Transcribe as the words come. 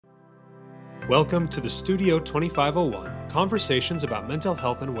Welcome to the Studio 2501 Conversations about Mental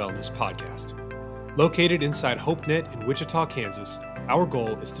Health and Wellness podcast. Located inside HopeNet in Wichita, Kansas, our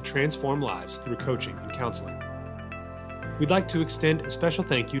goal is to transform lives through coaching and counseling. We'd like to extend a special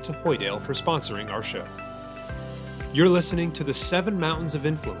thank you to Hoydale for sponsoring our show. You're listening to the 7 Mountains of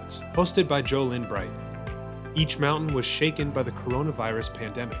Influence, hosted by JoLynn Bright. Each mountain was shaken by the coronavirus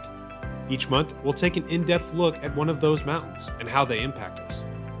pandemic. Each month, we'll take an in-depth look at one of those mountains and how they impact us.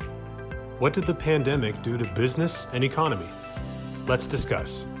 What did the pandemic do to business and economy? Let's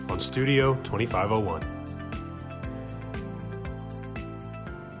discuss on Studio 2501.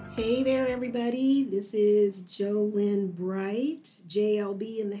 Hey there, everybody. This is JoLynn Bright,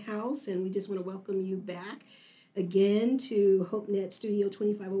 JLB in the house, and we just want to welcome you back again to HopeNet Studio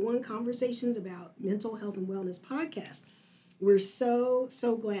 2501 Conversations about Mental Health and Wellness podcast. We're so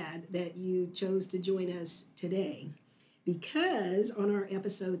glad that you chose to join us today, because on our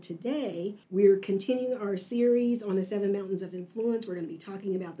episode today, we're continuing our series on the 7 Mountains of Influence. We're going to be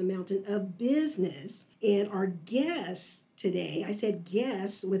talking about the mountain of business. And our guests today, I said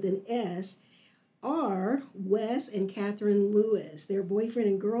guests with an S, are Wes and Catherine Lewis. They're boyfriend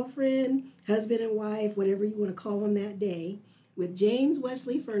and girlfriend, husband and wife, whatever you want to call them that day, with James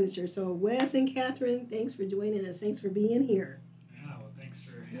Wesley Furniture. So Wes and Catherine, thanks for joining us. Thanks for being here. Yeah, well, thanks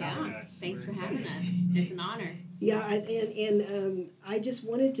for having us. Thanks for having us. It's an honor. Yeah, I just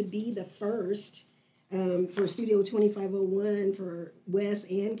wanted to be the first for Studio 2501 for Wes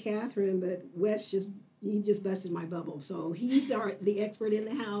and Catherine, but Wes he just busted my bubble. So he's the expert in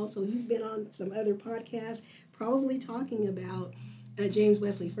the house. So he's been on some other podcasts, probably talking about James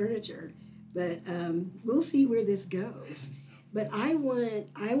Wesley Furniture. But we'll see where this goes. But I want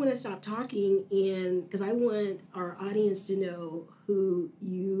to stop talking because I want our audience to know who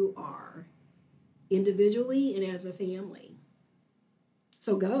you are, individually and as a family.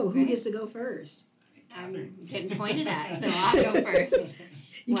 So go. Okay. Who gets to go first? I'm getting pointed at, so I'll go first.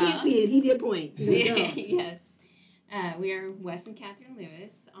 You can't see it. He did point. He said go. Yes. We are Wes and Catherine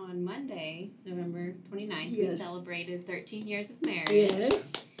Lewis. On Monday, November 29th, Yes. we celebrated 13 years of marriage.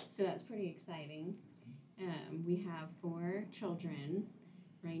 Yes. So that's pretty exciting. We have 4 children,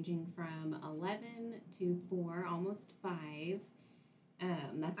 ranging from 11 to 4, almost 5.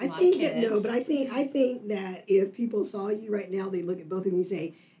 That's a lot of kids. I think that if people saw you right now, they look at both of you and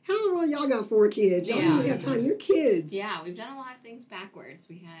say, "How in the world y'all got 4 kids? Y'all don't even have time. You're kids." Yeah, we've done a lot of things backwards.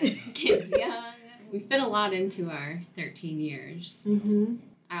 We had kids young. We fit a lot into our 13 years. Mm-hmm.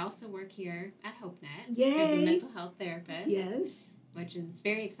 I also work here at HopeNet Yay. as a mental health therapist. Yes. Which is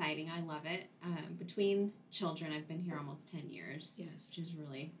very exciting. I love it. Between children, I've been here almost 10 years. Yes. Which is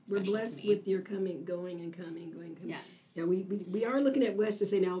really We're special blessed to me. with your coming. Yes. Yeah, we are looking at Wes to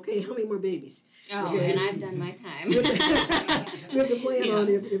say now, okay, how many more babies? Oh, Okay. and I've done my time. We have to plan on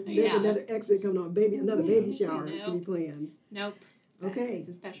if there's another exit coming on, another baby shower to be planned. Nope. Okay. It's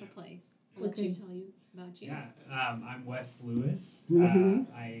a special place. I'll let you tell you about you. Yeah, I'm Wes Lewis.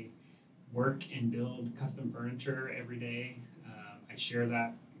 Mm-hmm. I work and build custom furniture every day. I share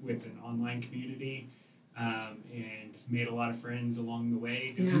that with an online community and made a lot of friends along the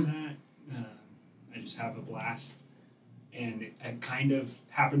way doing that. I just have a blast. And it kind of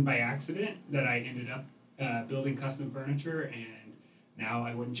happened by accident that I ended up building custom furniture, and now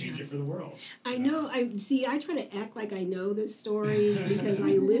I wouldn't change it for the world. So. I know. I try to act like I know this story because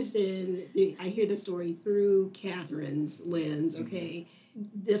I I hear the story through Catherine's lens, okay?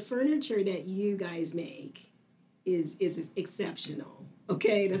 The furniture that you guys make is exceptional,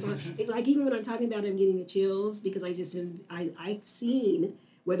 okay? That's all, like, even when I'm talking about it, I'm getting the chills because I've seen,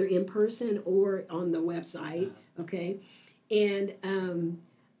 whether in person or on the website, okay? And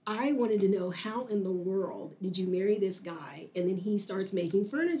I wanted to know, how in the world did you marry this guy and then he starts making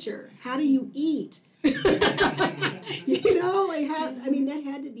furniture? How do you eat? That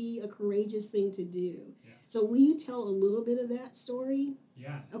had to be a courageous thing to do. Yeah. So will you tell a little bit of that story?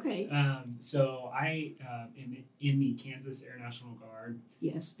 Yeah. Okay. So I in the Kansas Air National Guard.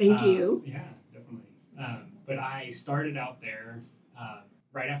 Yes, thank you. Yeah, definitely. But I started out there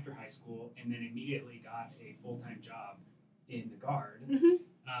right after high school, and then immediately got a full-time job in the Guard. Mm-hmm.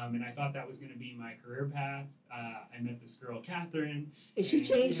 And I thought that was going to be my career path. I met this girl, Catherine. And she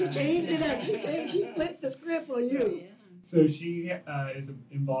changed it up. She flipped the script on you. Yeah. So she is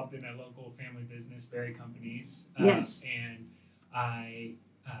involved in a local family business, Berry Companies. Yes. And I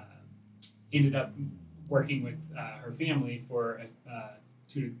ended up working with her family for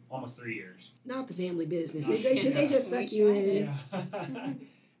almost 3 years. Not the family business. Did they just suck you in? Yeah.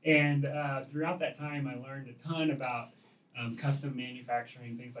 And throughout that time, I learned a ton about custom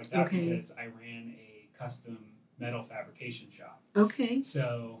manufacturing, things like that, because I ran a custom metal fabrication shop. Okay.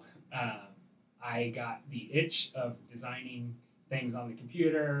 So I got the itch of designing things on the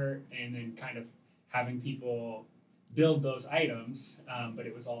computer and then kind of having people build those items, but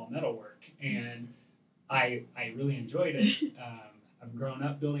it was all metalwork, and I really enjoyed it. I've grown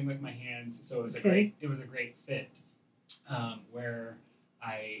up building with my hands, so it was a great fit. Where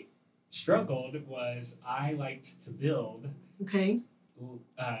I struggled was I liked to build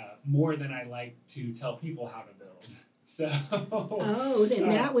more than I liked to tell people how to build. So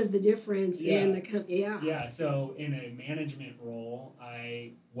and that was the difference in the Yeah, so in a management role,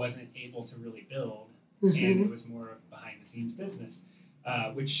 I wasn't able to really build, and it was more of behind the scenes business,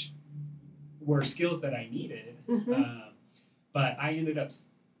 which were skills that I needed. But I ended up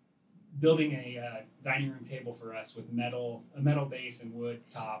building a dining room table for us with a metal base and wood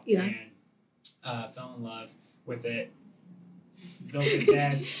top, and fell in love with it. Built a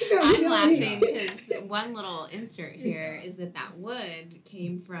desk. I'm laughing because one little insert here is that wood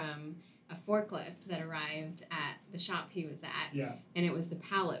came from a forklift that arrived at the shop he was at, and it was the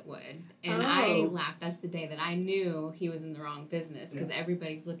pallet wood. And I laughed. That's the day that I knew he was in the wrong business, because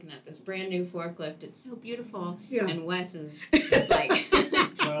everybody's looking at this brand new forklift. It's so beautiful, and Wes is like,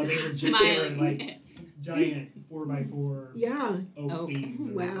 well, they were smiling like giant 4x4 oak beams.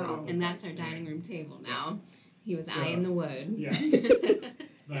 Wow! And that's our dining room table now. He was eyeing the wood. Yeah.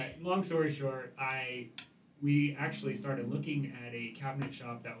 But long story short, we actually started looking at a cabinet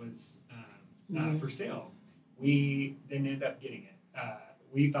shop that was for sale. We didn't end up getting it.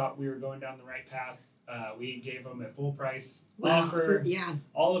 We thought we were going down the right path. We gave them a full price offer.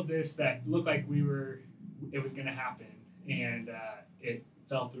 All of this that looked like it was going to happen, and it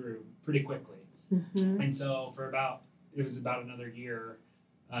fell through pretty quickly. And so it was about another year.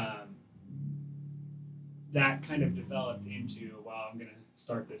 That kind of developed into, I'm going to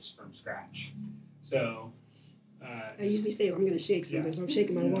start this from scratch. So I usually say I'm going to shake something, so I'm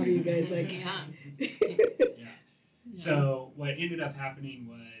shaking my water, you guys. Like, So what ended up happening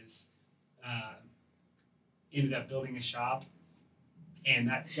was, ended up building a shop, and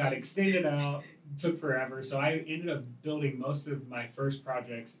that got extended out. Took forever, so I ended up building most of my first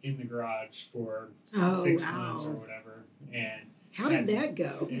projects in the garage for 6 months or whatever, and. How did that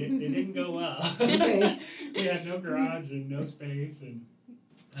go? It didn't go well. We had no garage and no space, and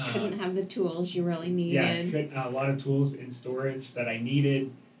couldn't have the tools you really needed. A lot of tools in storage that I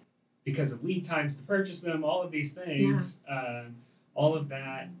needed because of lead times to purchase them. All of these things, all of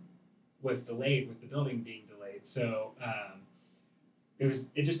that was delayed with the building being delayed. So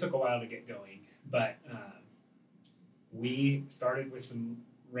it just took a while to get going. But we started with some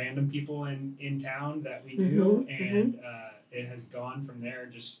random people in town that we knew, and it has gone from there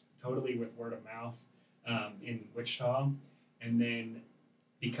just totally with word of mouth in Wichita. And then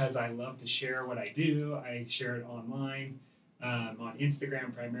because I love to share what I do, I share it online, on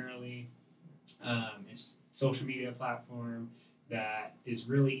Instagram primarily. It's a social media platform that is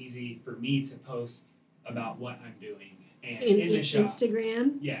really easy for me to post about what I'm doing. And in the shop.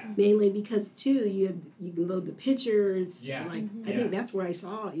 Instagram, mainly because too you can load the pictures. I think that's where I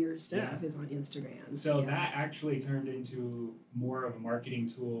saw your stuff is on Instagram. So that actually turned into more of a marketing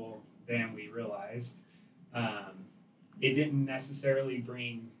tool than we realized. It didn't necessarily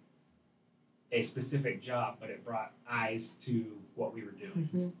bring a specific job, but it brought eyes to what we were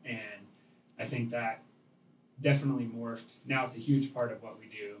doing, and I think that definitely morphed. Now it's a huge part of what we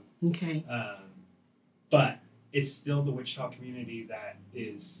do. Okay, but it's still the Wichita community that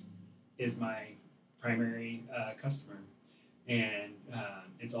is my primary customer, and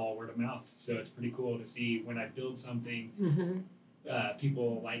it's all word of mouth. So it's pretty cool to see when I build something,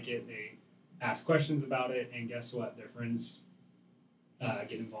 people like it, they ask questions about it, and guess what? Their friends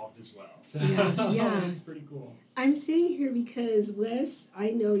get involved as well. So it's pretty cool. I'm sitting here because Wes,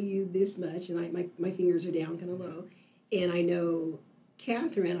 I know you this much, and my fingers are down kind of low, and I know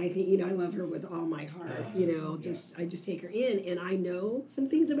Catherine, I think, I love her with all my heart, I just take her in, and I know some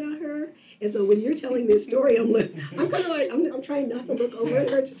things about her. And so when you're telling this story, I'm kind of like, I'm trying not to look over at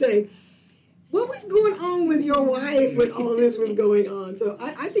her to say, what was going on with your wife when all this was going on? So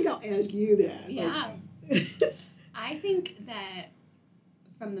I think I'll ask you that. Yeah. I think that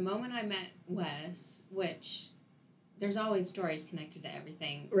from the moment I met Wes, which there's always stories connected to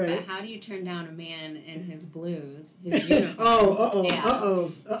everything. Right. But how do you turn down a man in his blues, his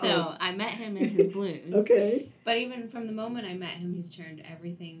uniform? So I met him in his blues. Okay. But even from the moment I met him, he's turned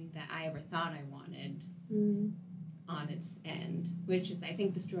everything that I ever thought I wanted on its end, which is, I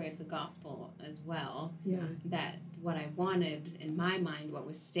think, the story of the gospel as well. Yeah. That what I wanted in my mind, what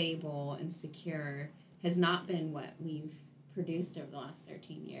was stable and secure, has not been what we've produced over the last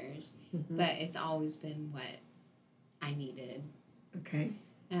 13 years, but it's always been what I needed. Okay.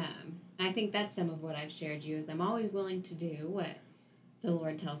 I I think that's some of what I've shared you is I'm always willing to do what the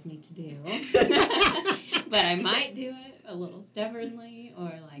Lord tells me to do. But I might do it a little stubbornly or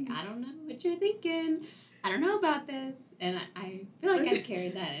like, I don't know what you're thinking. I don't know about this. And I feel like I've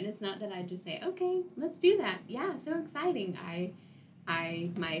carried that. And it's not that I just say, okay, let's do that. Yeah, so exciting.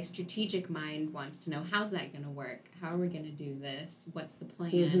 My strategic mind wants to know, how's that going to work? How are we going to do this? What's the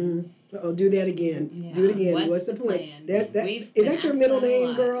plan? Mm-hmm. Oh, do that again. Yeah. Do it again. What's the plan? Is that your middle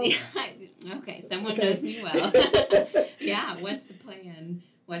name, girl? Yeah. Okay, someone knows me well. Yeah, what's the plan?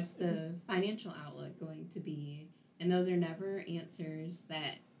 What's the financial outlook going to be? And those are never answers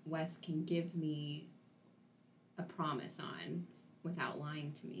that Wes can give me a promise on without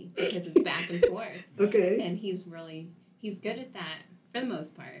lying to me, because it's back and forth. Okay. And he's good at that for the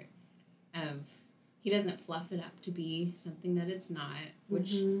most part. He doesn't fluff it up to be something that it's not,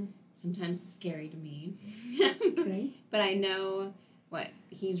 which sometimes is scary to me. Okay. But I know what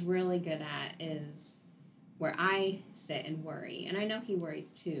he's really good at is where I sit and worry. And I know he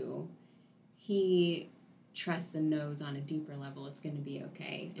worries too. He trusts and knows on a deeper level it's going to be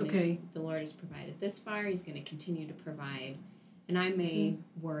okay. And if the Lord has provided this far, he's going to continue to provide. And I may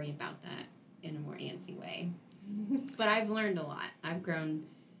worry about that in a more antsy way. But I've learned a lot.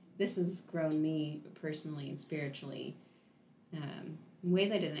 This has grown me personally and spiritually in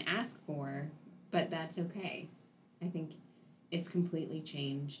ways I didn't ask for, but that's okay. I think it's completely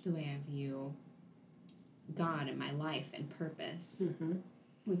changed the way I view God and my life and purpose. Mm-hmm.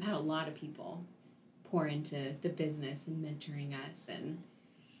 We've had a lot of people pour into the business and mentoring us, and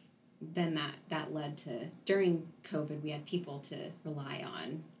then that led to, during COVID, we had people to rely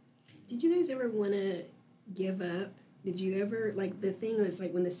on. Did you guys ever want to give up? Did you ever, like the thing that's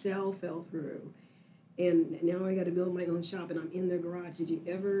like when the sale fell through and now I got to build my own shop and I'm in their garage, did you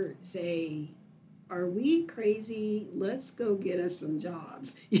ever say, are we crazy? Let's go get us some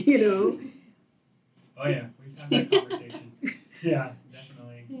jobs, you know? Oh yeah, we've had that conversation. Yeah,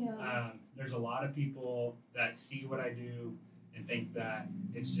 definitely. Yeah. There's a lot of people that see what I do and think that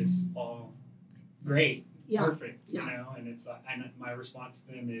it's just all great, perfect, you know, and it's and my response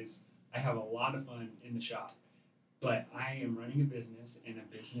to them is, I have a lot of fun in the shop, but I am running a business, and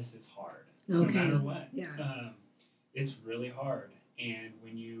a business is hard, no matter what. Yeah. It's really hard, and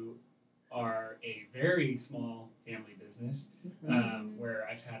when you are a very small family business, where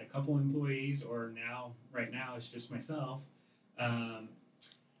I've had a couple employees, or right now it's just myself,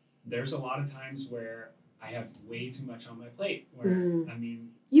 there's a lot of times where I have way too much on my plate, where, I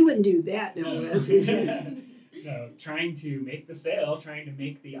mean... You wouldn't do that, no, Wes, would you? No, trying to make the sale, trying to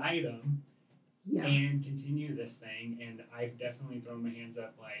make the item, and continue this thing, and I've definitely thrown my hands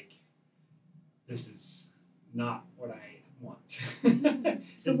up like, this is not what I want.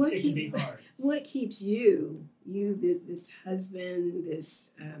 So it can be hard. What keeps you, this husband,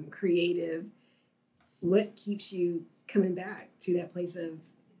 this creative, what keeps you coming back to that place of,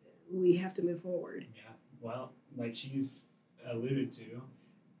 we have to move forward? Yeah, well, like she's alluded to,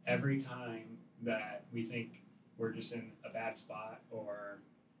 every time that we think we're just in a bad spot, or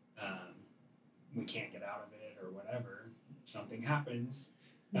we can't get out of it, or whatever, something happens,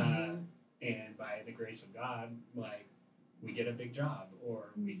 and by the grace of God, like, we get a big job,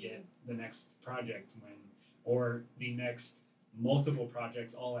 or we get the next project or the next multiple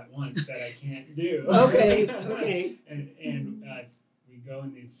projects all at once that I can't do. Okay. And we go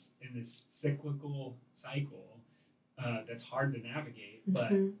in this cyclical cycle that's hard to navigate,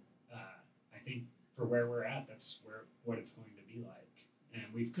 but I think for where we're at, that's what it's going to be like,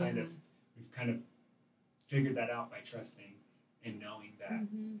 and we've kind of figured that out by trusting and knowing that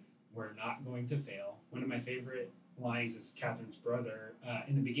we're not going to fail. One of my favorite lines is Catherine's brother.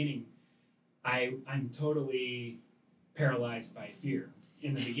 In the beginning, I'm totally paralyzed by fear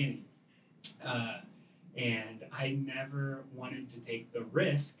in the beginning, and I never wanted to take the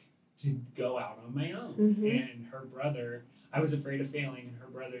risk to go out on my own. And her brother, I was afraid of failing, and her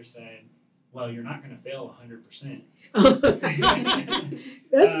brother said, well, you're not going to fail 100%.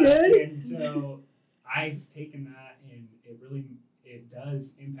 That's good. And so I've taken that, and it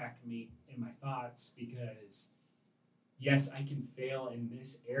does impact me in my thoughts, because yes, I can fail in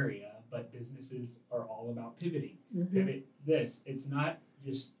this area, but businesses are all about pivoting. Pivot this. It's not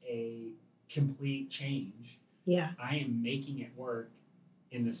just a complete change. Yeah. I am making it work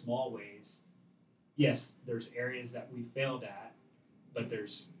in the small ways. Yes, there's areas that we failed at, but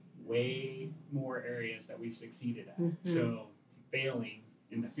there's way more areas that we've succeeded at. So failing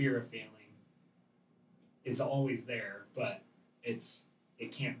and the fear of failing is always there, but it's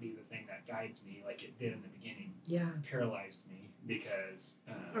it can't be the thing that guides me like it did in the beginning. Yeah. It paralyzed me because.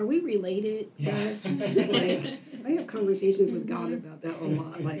 Are we related? Yeah. Yes. Like, I have conversations with God about that a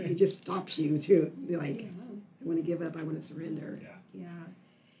lot. Like, it just stops you to be like, I want to give up. I want to surrender. Yeah. Yeah.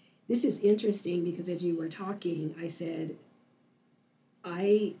 This is interesting because as you were talking, I said,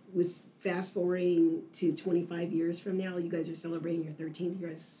 I was fast forwarding to 25 years from now. You guys are celebrating your 13th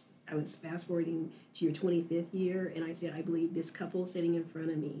year. I was fast forwarding to your 25th year, and I said, I believe this couple sitting in front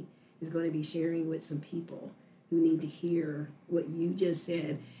of me is going to be sharing with some people who need to hear what you just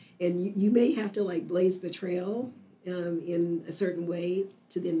said. And you may have to like blaze the trail in a certain way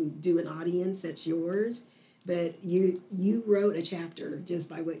to then do an audience that's yours. But you wrote a chapter just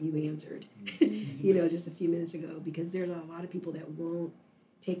by what you answered, just a few minutes ago, because there's a lot of people that won't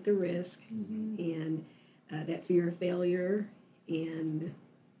take the risk and that fear of failure and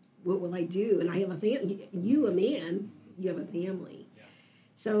what will I do? And I have a family. You, a man, you have a family. Yeah.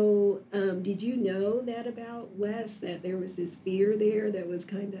 So did you know that about Wes, that there was this fear there that was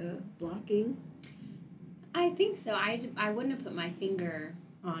kind of blocking? I think so. I wouldn't have put my finger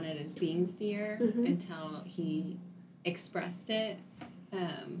on it as being fear until he expressed it,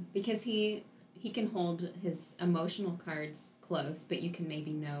 because he can hold his emotional cards close, but you can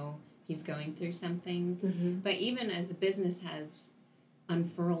maybe know he's going through something. But even as the business has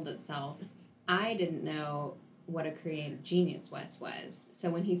unfurled itself, I didn't know what a creative genius Wes was. So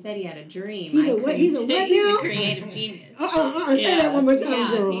when he said he had a dream, he's a what now? He's a creative genius. Say that one more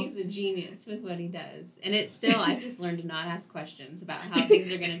time, girl. He's a genius with what he does. And it's still, I've just learned to not ask questions about how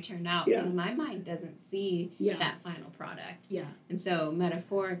things are going to turn out because my mind doesn't see that final product. Yeah. And so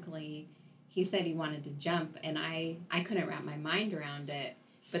metaphorically, he said he wanted to jump, and I couldn't wrap my mind around it.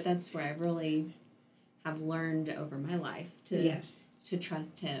 But that's where I really have learned over my life to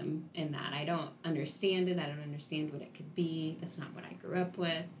trust him in that. I don't understand it. I don't understand what it could be. That's not what I grew up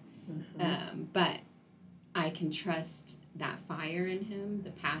with. But I can trust that fire in him, the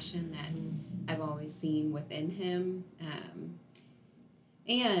passion that I've always seen within him.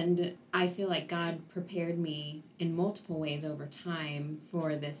 And I feel like God prepared me in multiple ways over time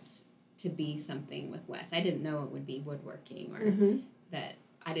for this to be something with Wes. I didn't know it would be woodworking or that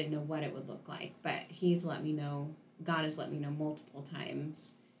I didn't know what it would look like, but God has let me know multiple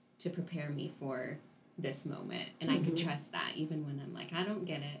times to prepare me for this moment. And I can trust that even when I'm like, I don't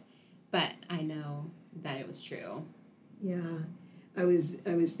get it, but I know that it was true. Yeah. I was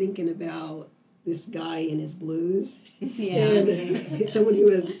thinking about this guy in his blues. And someone who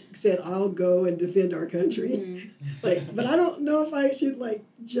has said, I'll go and defend our country. But I don't know if I should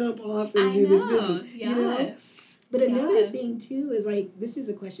jump off and do this business. Yeah. But another thing too is this is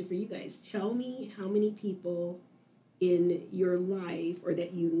a question for you guys. Tell me how many people in your life or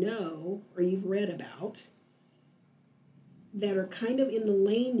that you know or you've read about that are kind of in the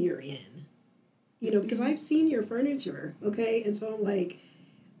lane you're in. Because I've seen your furniture, okay? And so I'm like,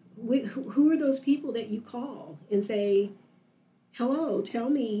 who are those people that you call and say, hello, tell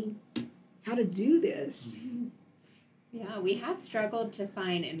me how to do this? Yeah, we have struggled to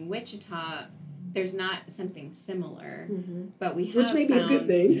find in Wichita, there's not something similar, but we have which may be a good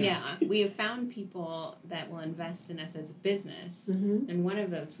thing. Yeah, we have found people that will invest in us as a business, and one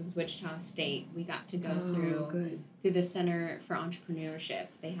of those was Wichita State. We got to go through the Center for Entrepreneurship.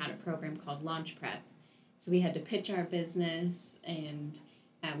 They had a program called Launch Prep, so we had to pitch our business, and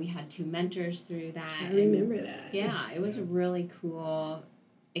we had 2 mentors through that. I remember that. Yeah, it was a really cool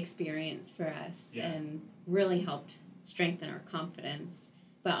experience for us, and really helped strengthen our confidence.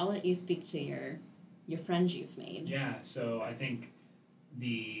 But I'll let you speak to your friends you've made. Yeah, so I think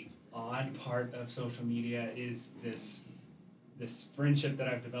the odd part of social media is this friendship that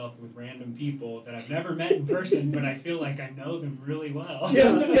I've developed with random people that I've never met in person, but I feel like I know them really well.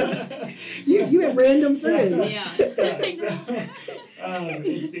 Yeah. You have random friends.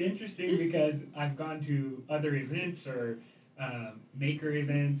 It's interesting because I've gone to other events or maker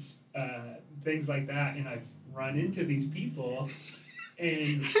events, things like that, and I've run into these people.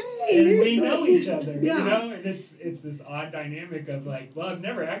 And we know each other, and it's this odd dynamic of well, I've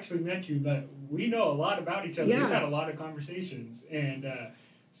never actually met you, but we know a lot about each other. We've had a lot of conversations, and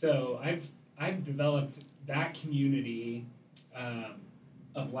so I've developed that community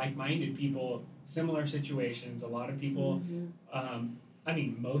of like-minded people, similar situations. A lot of people,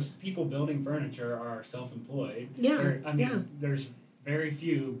 most people building furniture are self-employed. There's very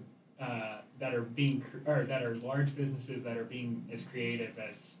few that are large businesses that are being as creative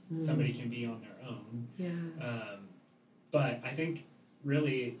as somebody can be on their own. Yeah. But I think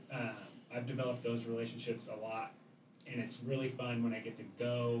really I've developed those relationships a lot, and it's really fun when I get to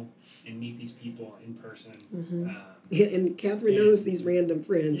go and meet these people in person. And Catherine knows these random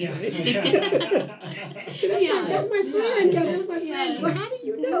friends, right? So that's my friend. Yeah, that's my friend. Well, how do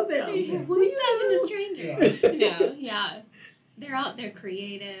you know them? Well, you talking to strangers. They're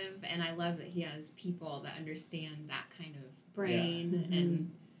creative, and I love that he has people that understand that kind of brain,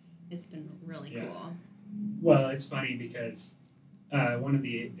 and it's been really cool. Well, it's funny because one of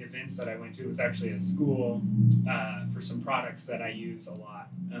the events that I went to was actually a school for some products that I use a lot.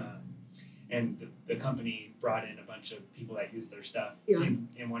 And the company brought in a bunch of people that use their stuff and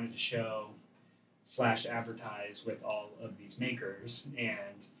wanted to show / advertise with all of these makers.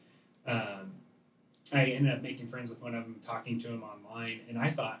 And I ended up making friends with one of them, talking to him online. And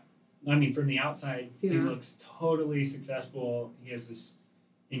I thought, from the outside, he looks totally successful. He has this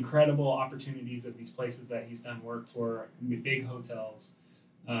incredible opportunities of these places that he's done work for, big hotels,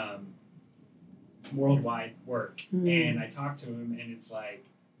 worldwide work. And I talked to him, and it's like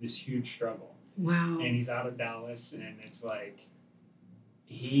this huge struggle. Wow. And he's out of Dallas, and it's like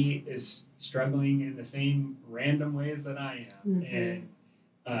he is struggling in the same random ways that I am. And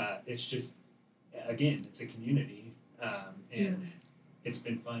it's just, again, it's a community. And it's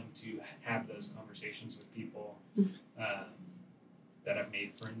been fun to have those conversations with people that I've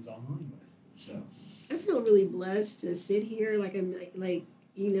made friends online with. So I feel really blessed to sit here. Like I'm like,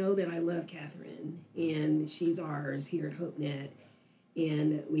 you know that I love Catherine, and she's ours here at HopeNet.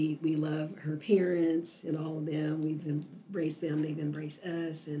 And we love her parents and all of them. We've embraced them. They've embraced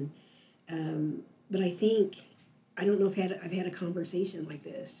us. And but I think, I don't know if I've had a conversation like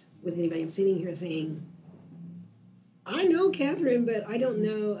this with anybody. I'm sitting here saying, I know Catherine, but I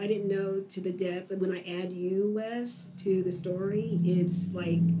didn't know to the depth. When I add you, Wes, to the story, it's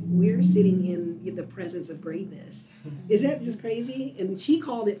like we're sitting in the presence of greatness. Is that just crazy? And she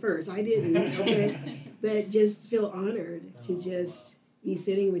called it first. I didn't. Okay. But just feel honored to just be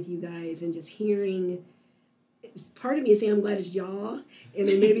sitting with you guys and just hearing. Part of me is saying I'm glad it's y'all, and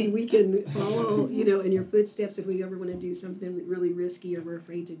then maybe we can follow, in your footsteps if we ever want to do something really risky or we're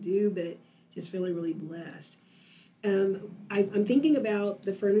afraid to do, but just feeling really blessed. I'm thinking about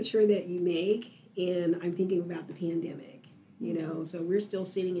the furniture that you make, and I'm thinking about the pandemic, so we're still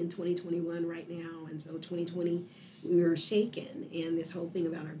sitting in 2021 right now, and so 2020 we were shaken, and this whole thing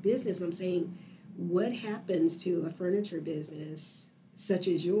about our business, I'm saying, what happens to a furniture business such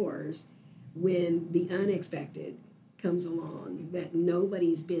as yours when the unexpected comes along, that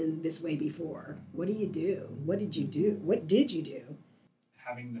nobody's been this way before? What do you do? What did you do? What did you do?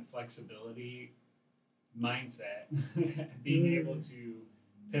 Having the flexibility mindset, being able to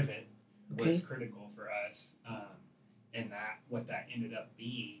pivot was critical for us. And what that ended up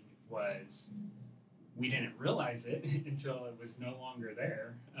being was, we didn't realize it until it was no longer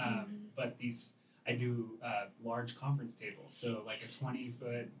there. But I do large conference tables. So like a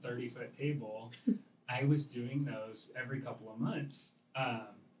 20-foot, 30-foot table, I was doing those every couple of months.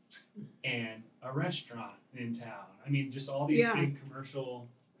 And a restaurant in town. Just all these big commercial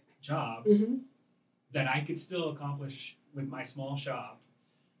jobs that I could still accomplish with my small shop.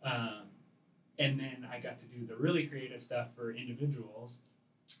 And then I got to do the really creative stuff for individuals,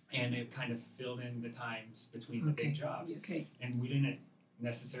 and it kind of filled in the times between the big jobs. And we didn't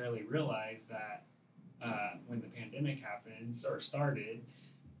necessarily realize that when the pandemic started,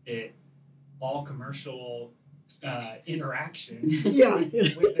 all commercial interaction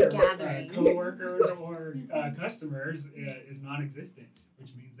with their coworkers or customers is non-existent,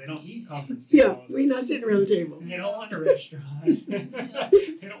 which means they don't need conference tables. We're not sitting around the table. They don't want a restaurant.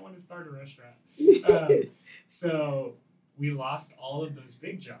 They don't want to start a restaurant. So we lost all of those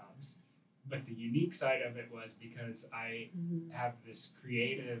big jobs. But the unique side of it was because I have this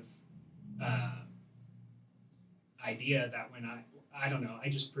creative idea that when let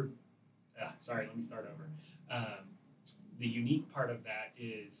me start over. The unique part of that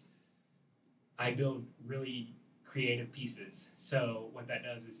is I build really creative pieces. So what that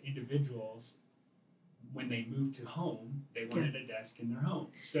does is individuals, when they moved to home, they wanted a desk in their home.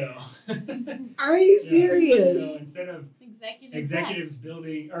 So are you serious? So instead of executives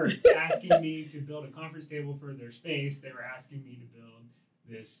building or asking me to build a conference table for their space, they were asking me to build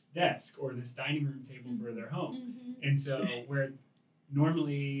this desk or this dining room table for their home. And so where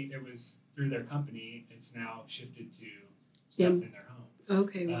normally it was through their company, it's now shifted to stuff in their home.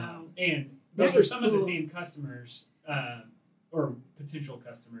 Okay, wow. And those are some of the same customers or potential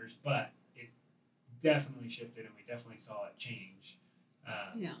customers, but it definitely shifted, and we definitely saw it change.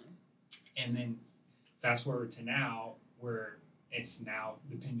 And then fast forward to now, where it's now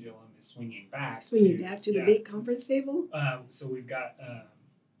the pendulum is swinging back to the big conference table. So we've got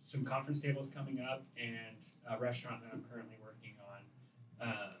some conference tables coming up and a restaurant that I'm currently working on.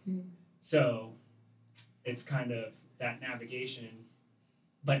 So it's kind of that navigation.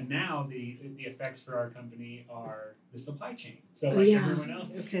 But now the effects for our company are the supply chain. So everyone else,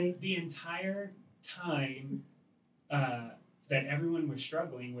 the entire time that everyone was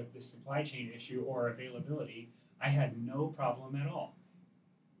struggling with the supply chain issue or availability, I had no problem at all.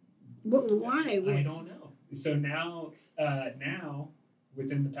 But why? I don't know. So now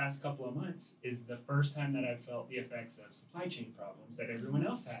within the past couple of months is the first time that I've felt the effects of supply chain problems that everyone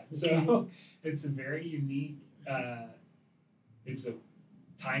else had. So it's a very unique, it's a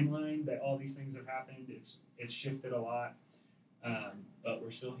timeline that all these things have happened. It's shifted a lot, but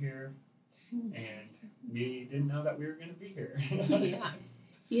we're still here, and we didn't know that we were going to be here.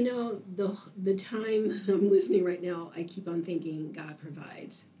 You know, the time I'm listening right now, I keep on thinking God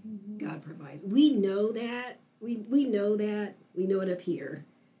provides. God provides. We know that. We know that. We know it up here.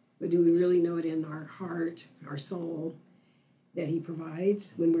 But do we really know it in our heart, our soul, that He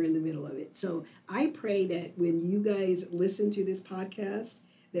provides when we're in the middle of it? So I pray that when you guys listen to this podcast,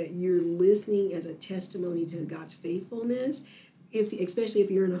 that you're listening as a testimony to God's faithfulness, especially if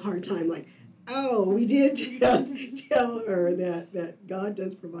you're in a hard time, like, oh, we did tell her that God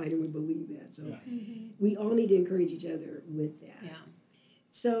does provide, and we believe that. So we all need to encourage each other with that. Yeah.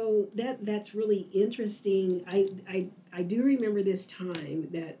 So that's really interesting. I do remember this time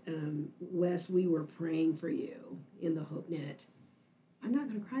that, Wes, we were praying for you in the HopeNet. I'm not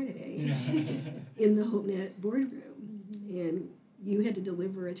going to cry today. In the HopeNet boardroom. And you had to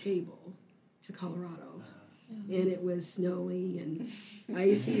deliver a table to Colorado. And it was snowy and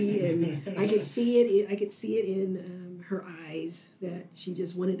icy, and I could see it in her eyes that she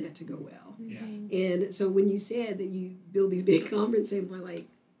just wanted that to go well. And so when you said that you build these big conference tables, I'm like,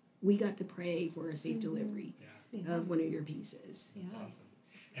 we got to pray for a safe delivery of one of your pieces. That's awesome.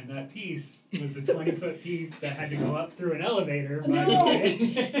 And that piece was a 20-foot piece that had to go up through an elevator. No,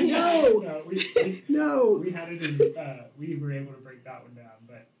 we had it in. We were able to break that one down,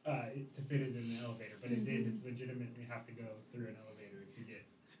 but to fit it in the elevator. But it did legitimately have to go through an elevator to get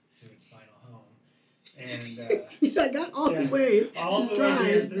to its final home. And I got all the way. All the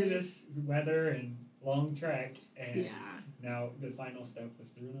way through this weather and long trek, and now the final step was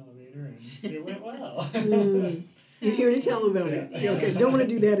through an elevator, and it went well. You're here to tell about it. Okay, don't want to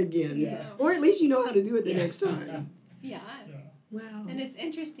do that again. Or at least you know how to do it the next time. Wow. And it's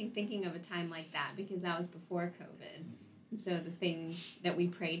interesting thinking of a time like that, because that was before COVID. And so the things that we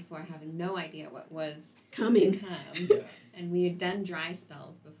prayed for, having no idea what was coming. To come. And we had done dry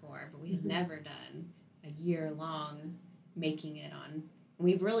spells before, but we had never done a year-long making it on.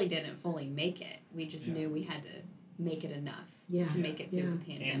 We really didn't fully make it. We just knew we had to make it enough to make it through the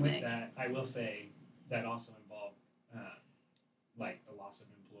pandemic. And with that, I will say that also involved like the loss of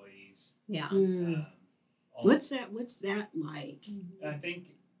employees. What's that like? I think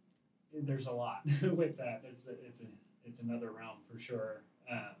there's a lot with that. It's another realm for sure.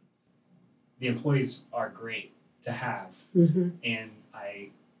 The employees are great to have, and I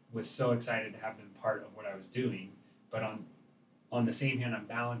was so excited to have them part of what I was doing. But on the same hand, I'm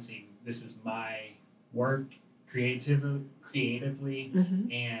balancing, this is my work creatively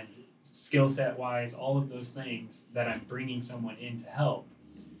and skill set wise, all of those things that I'm bringing someone in to help,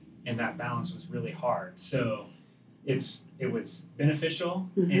 and that balance was really hard. So it was beneficial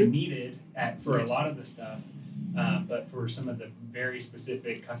and needed for a lot of the stuff, but for some of the very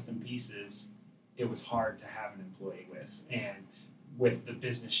specific custom pieces, it was hard to have an employee with. And with the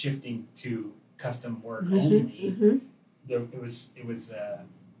business shifting to custom work only, it was a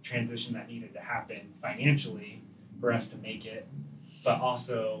transition that needed to happen financially for us to make it, but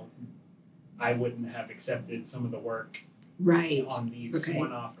also I wouldn't have accepted some of the work on these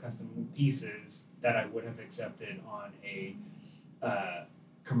one-off custom pieces that I would have accepted on a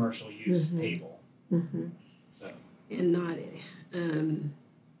commercial use table. So and not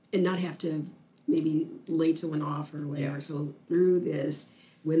have to maybe lay someone off or whatever. So through this,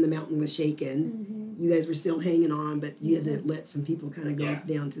 when the mountain was shaken, you guys were still hanging on, but you had to let some people kind of go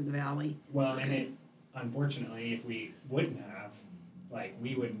down to the valley. Well, and unfortunately, if we wouldn't have,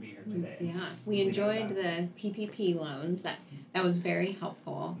 we wouldn't be here today. Yeah, we enjoyed the PPP loans. That was very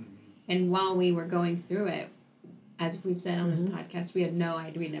helpful. And while we were going through it, as we've said on this podcast, we had no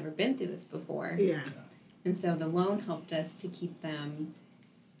idea. We'd never been through this before. And so the loan helped us to keep them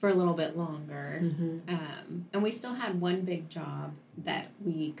for a little bit longer. And we still had one big job that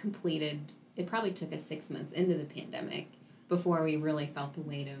we completed. It probably took us 6 months into the pandemic before we really felt the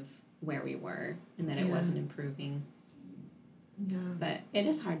weight of where we were and that it wasn't improving. Yeah. But it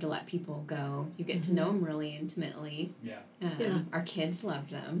is hard to let people go. You get to know them really intimately. Yeah. Our kids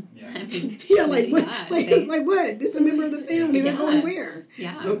loved them. Yeah. I mean, like what? This is a member of the family. They're going where?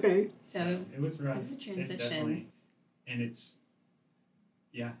 Yeah. Okay. So it was rough. It was a transition. It's definitely, and it's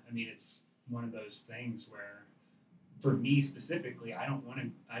one of those things where, for me specifically, I don't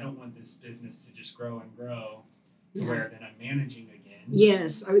want this business to just grow and grow to where then I'm managing again.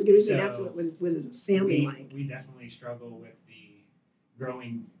 Yes, I was going to say that's what it sounding like. We definitely struggle with the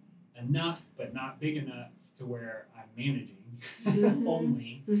growing enough, but not big enough to where I'm managing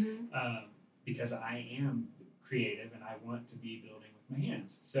only, because I am creative and I want to be building with my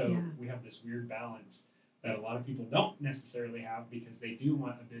hands. So we have this weird balance that a lot of people don't necessarily have, because they do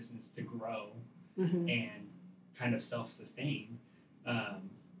want a business to grow and kind of self-sustain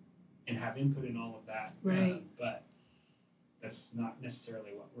and have input in all of that. Right. But that's not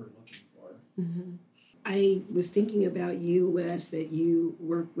necessarily what we're looking for. I was thinking about you, Wes, that you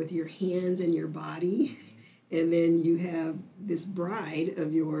work with your hands and your body, and then you have this bride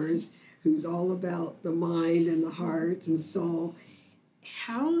of yours who's all about the mind and the heart and soul.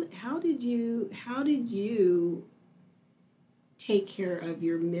 How did you take care of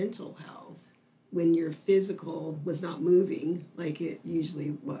your mental health when your physical was not moving like it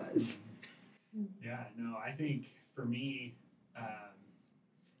usually was? Yeah, no, I think for me,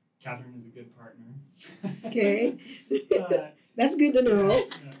 Catherine is a good partner. Okay. That's good to know.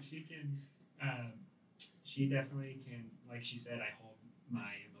 She can, she definitely can, like she said, I hold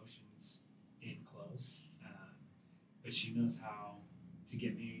my emotions in close, but she knows how to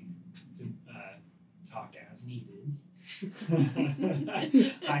get me to talk as needed.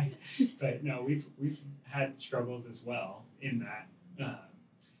 But no, we've had struggles as well in that,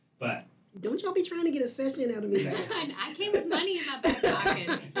 but don't y'all be trying to get a session out of me right now. I came with money in my back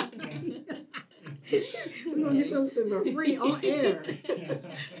pocket. We're going to get something for free on air.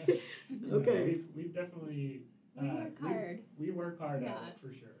 Okay. We've definitely... we work hard. We work hard at it,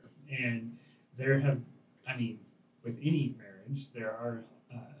 for sure. And with any marriage, there are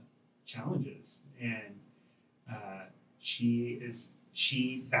challenges. And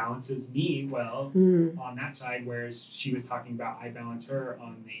she balances me well on that side, whereas she was talking about I balance her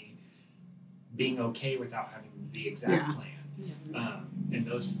on the being okay without having the exact plan in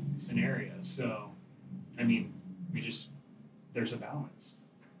those scenarios. So, there's a balance.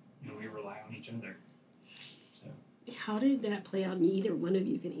 We rely on each other. So, how did that play out? And either one of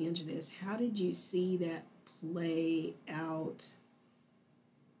you can answer this. How did you see that play out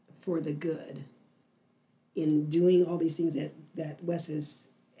for the good in doing all these things that Wes is?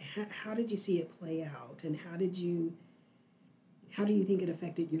 How did you see it play out, and how do you think it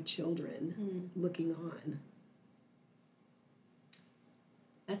affected your children looking on?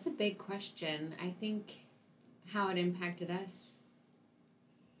 That's a big question. I think how it impacted us,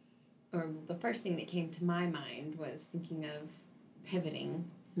 or the first thing that came to my mind was thinking of pivoting,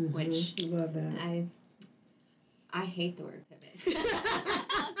 which love that. I hate the word pivot.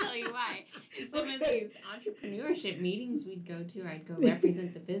 I'll tell you why. Some of these entrepreneurship meetings we'd go to, I'd go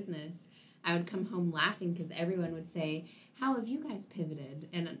represent the business. I would come home laughing because everyone would say, "How have you guys pivoted?"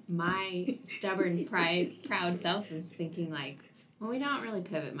 And my stubborn, proud self is thinking like, well, we don't really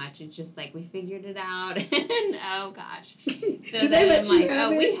pivot much. It's just like we figured it out, and oh gosh. So then I'm like,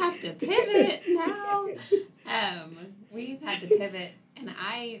 oh, we have to pivot now. We've had to pivot, and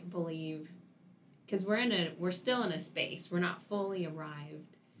I believe because we're still in a space. We're not fully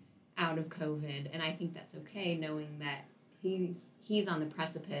arrived out of COVID, and I think that's okay, knowing that he's on the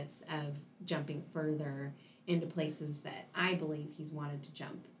precipice of jumping further into places that I believe he's wanted to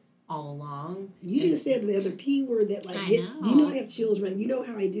jump all along. You just said the other P word that you know I have chills running. You know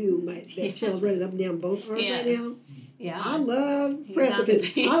how I do that chills running up and down both arms right now. Yeah. I love precipice.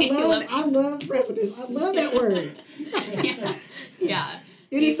 I love precipice. I love that word. Yeah.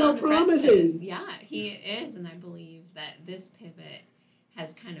 It is so promising. Yeah, he is, and I believe that this pivot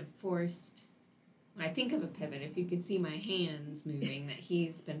has kind of forced. When I think of a pivot, if you could see my hands moving, that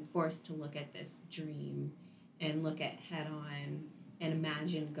he's been forced to look at this dream and look at head on and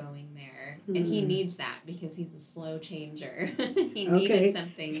imagine going there. And he needs that because he's a slow changer. He needed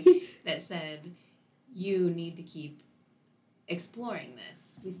something that said, you need to keep exploring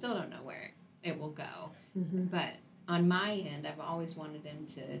this. We still don't know where it will go. But on my end, I've always wanted him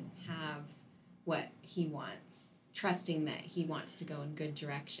to have what he wants, trusting that he wants to go in good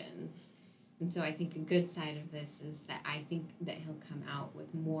directions. And so I think a good side of this is that I think that he'll come out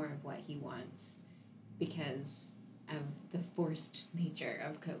with more of what he wants because of the forced nature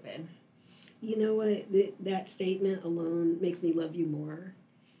of COVID. You know what? That statement alone makes me love you more.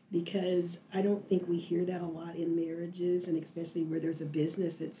 because I don't think we hear that a lot in marriages, and especially where there's a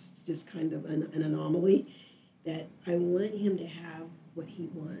business that's just kind of an anomaly, that I want him to have what he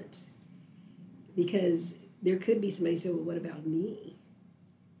wants. Because there could be somebody say, well, what about me?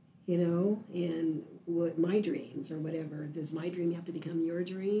 You know, and what my dreams or whatever. Does my dream have to become your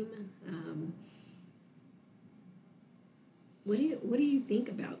dream? What do you think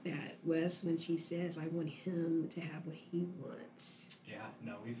about that, Wes, when she says, I want him to have what he wants? Yeah,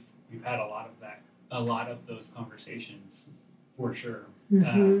 no, we've had a lot of those conversations for sure.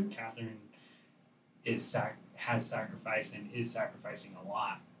 Catherine has sacrificed and is sacrificing a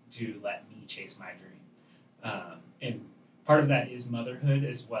lot to let me chase my dream. And part of that is motherhood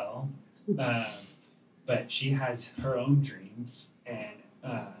as well. But she has her own dreams, and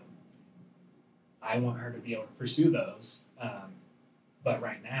I want her to be able to pursue those. But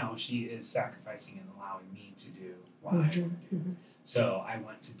right now, she is sacrificing and allowing me to do what I want to do. So I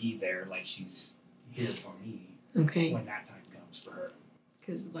want to be there, like she's here for me. Okay. When that time comes for her.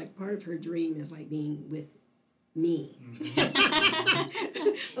 Because like part of her dream is like being with me.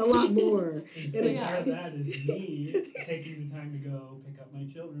 A lot more. And part of that is me taking the time to go pick up my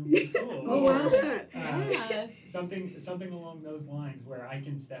children from school. Oh, wow. Something along those lines where I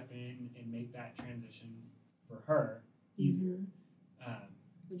can step in and make that transition for her easier.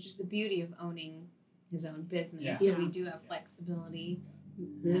 Which is the beauty of owning his own business. Yeah. So we do have flexibility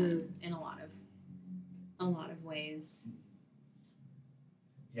in a lot of ways.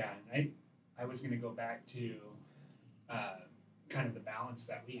 Yeah, and I was going to go back to kind of the balance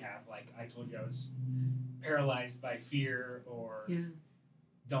that we have. Like I told you, I was paralyzed by fear or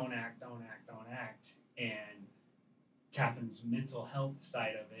don't act. And Catherine's mental health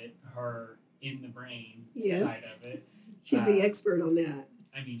side of it, her in the brain side of it. She's the expert on that.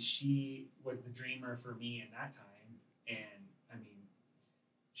 I mean, she was the dreamer for me in that time. And I mean,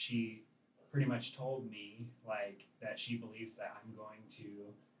 she pretty much told me like that she believes that I'm going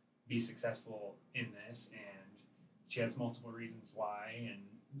to be successful in this, and she has multiple reasons why, and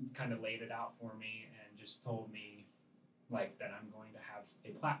kind of laid it out for me and just told me like that I'm going to have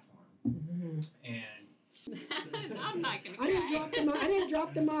a platform. And I'm not gonna cry. I didn't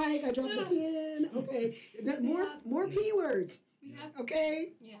drop the mic. I dropped the pen. Okay. More P words.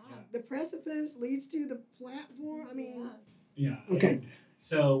 Okay. Yeah. The precipice leads to the platform. I mean. Yeah. Okay. And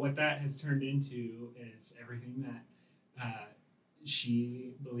so what that has turned into is everything that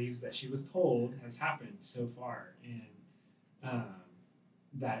she believes that she was told has happened so far, and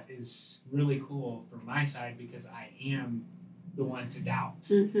that is really cool from my side because I am the one to doubt,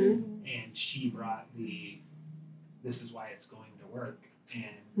 and she brought this is why it's going to work,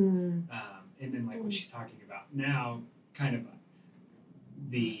 and then like what she's talking about now, kind of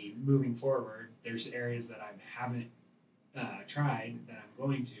the moving forward. There's areas that I haven't tried that I'm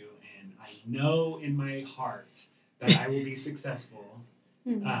going to, and I know in my heart that I will be successful,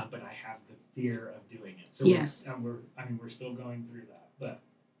 but I have the fear of doing it. So we're still going through that, but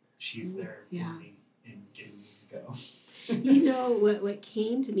she's there for me and getting me to go. You know what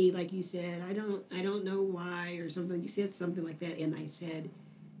came to me, like you said, I don't know why or something. You said something like that, and I said,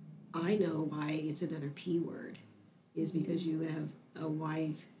 I know why it's another P word, is because you have a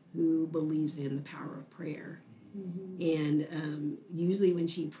wife who believes in the power of prayer. And usually when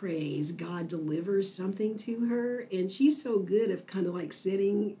she prays, God delivers something to her, and she's so good at kind of like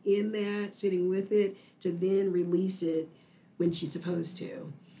sitting with it to then release it when she's supposed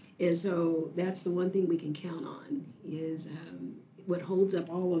to. And so that's the one thing we can count on is what holds up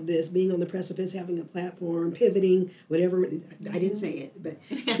all of this, being on the precipice, having a platform, pivoting, whatever. I didn't say it, but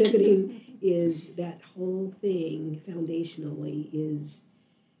pivoting is that whole thing foundationally is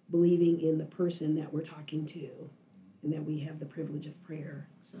believing in the person that we're talking to and that we have the privilege of prayer.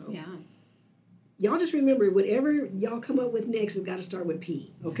 So y'all just remember, whatever y'all come up with next has got to start with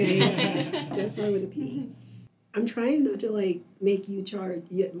P, okay? It's got to start with a P. I'm trying not to like make you charge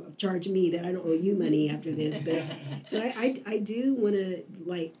me that I don't owe you money after this, but I do want to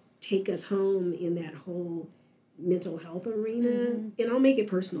like take us home in that whole mental health arena, and I'll make it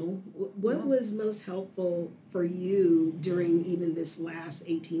personal. What was most helpful for you during even this last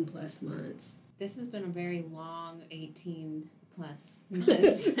 18 plus months? This has been a very long 18 plus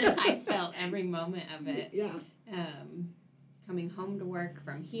months. I felt every moment of it. Yeah. Coming home to work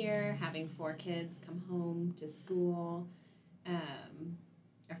from here, having 4 kids come home to school,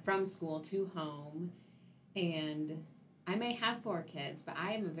 or from school to home, and I may have 4 kids, but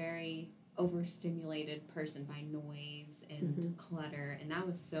I am a very overstimulated person by noise and clutter, and that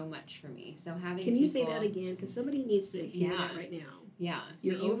was so much for me. So having Can you say that again? Because somebody needs to hear that right now. Yeah.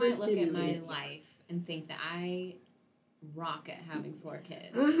 So you might look at my life and think that I rock at having 4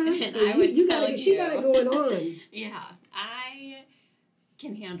 kids. Uh-huh. And I would She got it going on. Yeah, I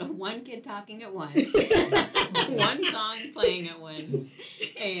can handle 1 kid talking at once, 1 song playing at once,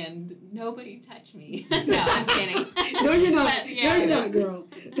 and nobody touch me. No, I'm kidding. No, you're not. But, yeah, no, you're not, girl.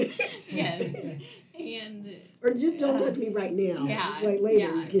 Yes. And or just don't touch me right now. Yeah. Like later.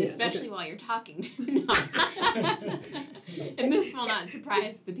 Yeah, you can. especially while you're talking to me. No. And this will not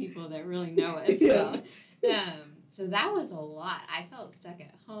surprise the people that really know us well. So that was a lot. I felt stuck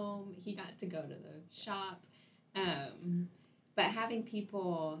at home. He got to go to the shop. But having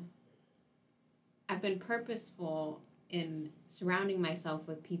people, I've been purposeful in surrounding myself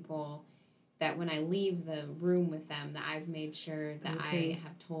with people that when I leave the room with them, that I've made sure that I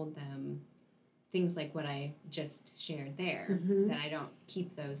have told them things like what I just shared there, that I don't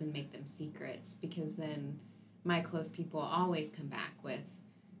keep those and make them secrets, because then my close people always come back with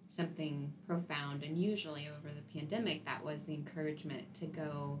something profound, and usually over the pandemic, that was the encouragement to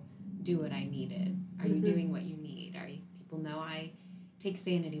go do what I needed. Are you doing what you need? People know I take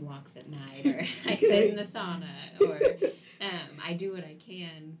sanity walks at night, or I sit in the sauna, or I do what I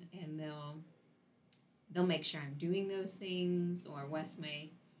can, and they'll make sure I'm doing those things, or Wes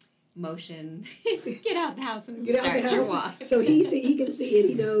may motion, get out the house and start your walk. So he can see it.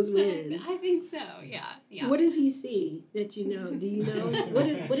 He knows when. I think so. Yeah. What does he see that you know? Do you know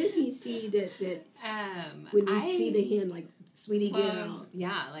what does he see that when you see the hand, like, sweetie, get out?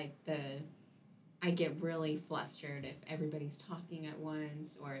 Yeah, like I get really flustered if everybody's talking at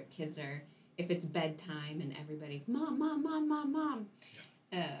once, or if it's bedtime and everybody's mom.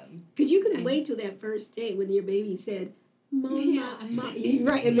 Because you couldn't wait till that first day when your baby said, Mama,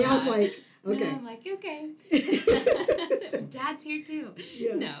 right, and I was like, okay. No, I'm like, okay. Dad's here too.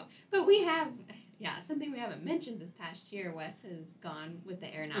 Yeah. No, but we have, something we haven't mentioned this past year. Wes has gone with the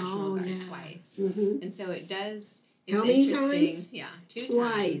Air National Guard twice, and so it does. It's how many interesting. times? Yeah, 2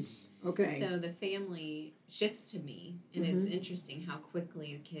 Twice. times. Okay. So the family shifts to me, and it's interesting how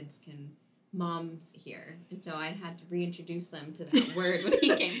quickly the kids can. Mom's here, and so I had to reintroduce them to that word when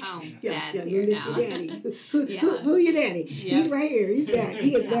he came home. Dad's here now. Your daddy. Who your daddy? Yeah. He's right here. He's back.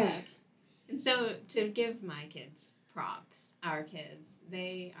 He is back. And so to give my kids props, our kids,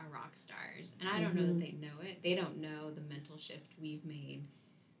 they are rock stars, and I don't know that they know it. They don't know the mental shift we've made,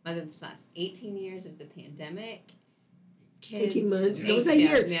 whether it's last 18 years of the pandemic. Kids, 18 months. Don't say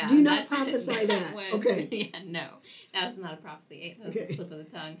years. Yeah, do not prophesy that. Okay. Yeah, no. That was not a prophecy. That was a slip of the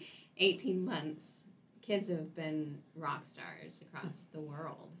tongue. 18 months. Kids have been rock stars across the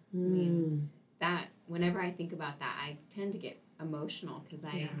world. I mean, that, whenever I think about that, I tend to get emotional, because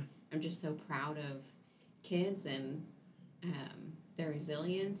I'm just so proud of kids and their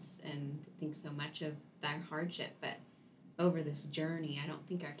resilience, and think so much of their hardship. But over this journey, I don't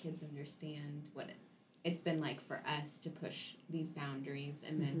think our kids understand what it's been like for us to push these boundaries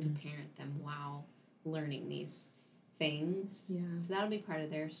and then to parent them while learning these things. Yeah. So that'll be part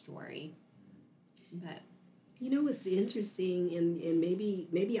of their story. But you know what's interesting, and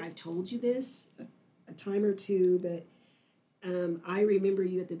maybe I've told you this a time or two, but I remember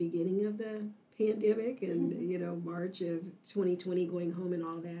you at the beginning of the pandemic, and March of 2020, going home and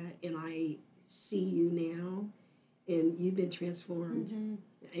all that, and I see you now, and you've been transformed.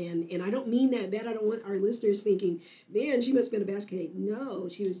 And I don't mean that bad. I don't want our listeners thinking, man, she must have been a basket cake. No,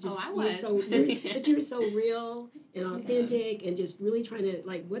 she was just, but you were so real and authentic, and just really trying to,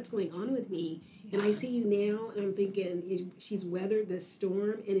 like, what's going on with me? Yeah. And I see you now, and I'm thinking, she's weathered this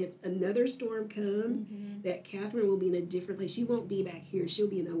storm, and if another storm comes, that Catherine will be in a different place. She won't be back here. She'll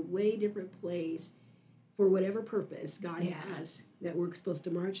be in a way different place for whatever purpose God has that we're supposed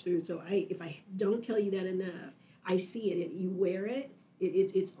to march through. So if I don't tell you that enough, I see it. You wear it.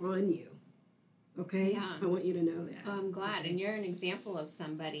 It's on you. Okay? Yeah. I want you to know that. Oh, I'm glad. Okay. And you're an example of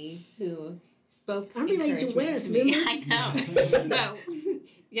somebody who spoke I'm related to Wes, remember? I know. No.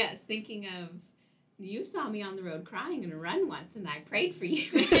 Yes, thinking of, you saw me on the road crying in a run once, and I prayed for you,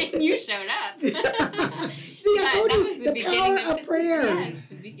 and you showed up. See, I told you, the power of prayer. Yes,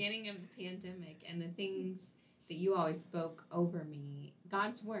 the beginning of the pandemic, and the things that you always spoke over me,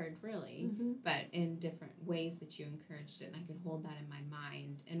 God's word, really, but in different ways that you encouraged it, and I could hold that in my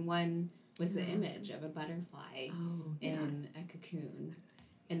mind. And one was the image of a butterfly in a cocoon,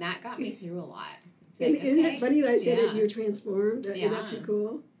 and that got me through a lot. Isn't it funny that I said that you're transformed? Is that too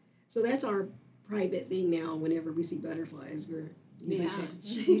cool? So that's our private thing now. Whenever we see butterflies, we're usually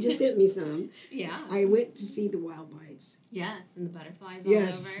texting. You just sent me some. Yeah. I went to see the wild bites. Yes, and the butterflies all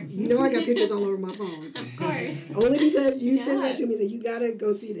over. You know I got pictures all over my phone. Of course. Only because you sent that to me and said, you got to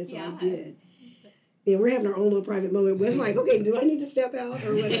go see this. So I did. Yeah, we're having our own little private moment. Wes like, okay, do I need to step out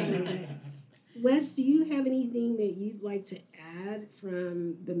or whatever? Wes, do you have anything that you'd like to add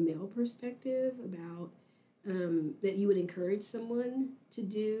from the male perspective about that you would encourage someone to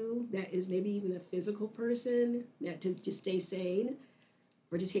do that is maybe even a physical person, that to just stay sane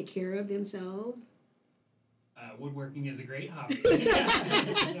or to take care of themselves? Woodworking is a great hobby. There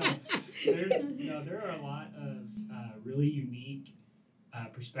are a lot of really unique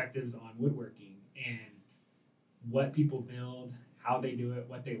perspectives on woodworking and what people build, how they do it,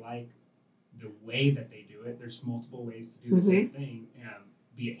 what they like, the way that they do it. There's multiple ways to do the same thing,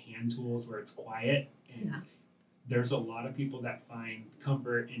 be it hand tools where it's quiet. And there's a lot of people that find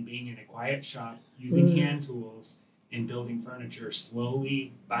comfort in being in a quiet shop using hand tools and building furniture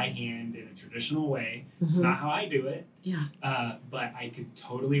slowly by hand in a traditional way. It's not how I do it. But I could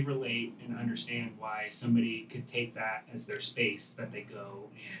totally relate and understand why somebody could take that as their space that they go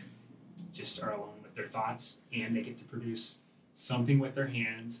and just are alone with their thoughts, and they get to produce something with their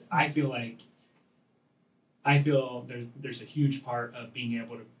hands. I feel there's a huge part of being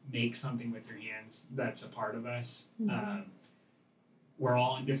able to make something with your hands that's a part of us. We're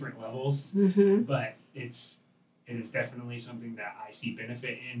all on different levels, but it is definitely something that I see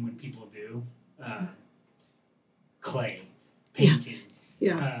benefit in when people do. Clay, painting,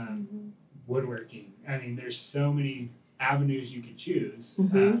 woodworking. I mean, there's so many avenues you could choose,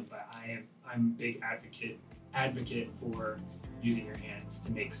 but I'm a big advocate for using your hands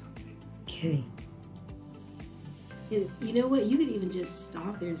to make something. Okay. And you know what? You could even just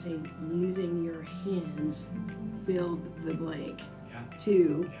stop there and say, using your hands, fill the blank.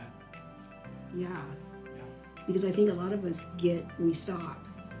 Too. Yeah. Because I think a lot of us we stop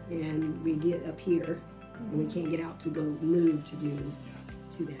and we get up here and we can't get out to go move to do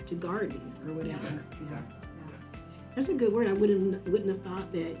that, to garden or whatever. That's a good word. I wouldn't have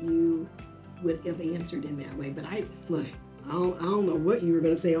thought that you would have answered in that way. But I don't know what you were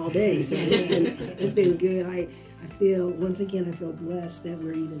going to say all day. So it's been good. I feel blessed that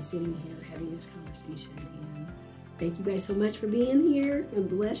we're even sitting here having this conversation. And thank you guys so much for being here. And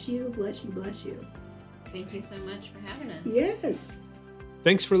bless you, bless you, bless you. Thank you so much for having us. Yes.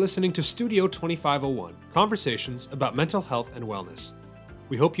 Thanks for listening to Studio 2501, conversations about mental health and wellness.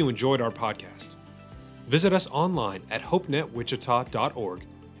 We hope you enjoyed our podcast. Visit us online at hopenetwichita.org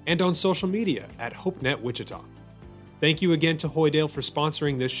and on social media at HopeNetWichita. Thank you again to Hoydale for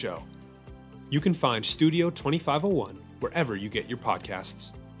sponsoring this show. You can find Studio 2501 wherever you get your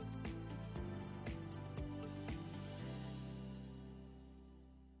podcasts.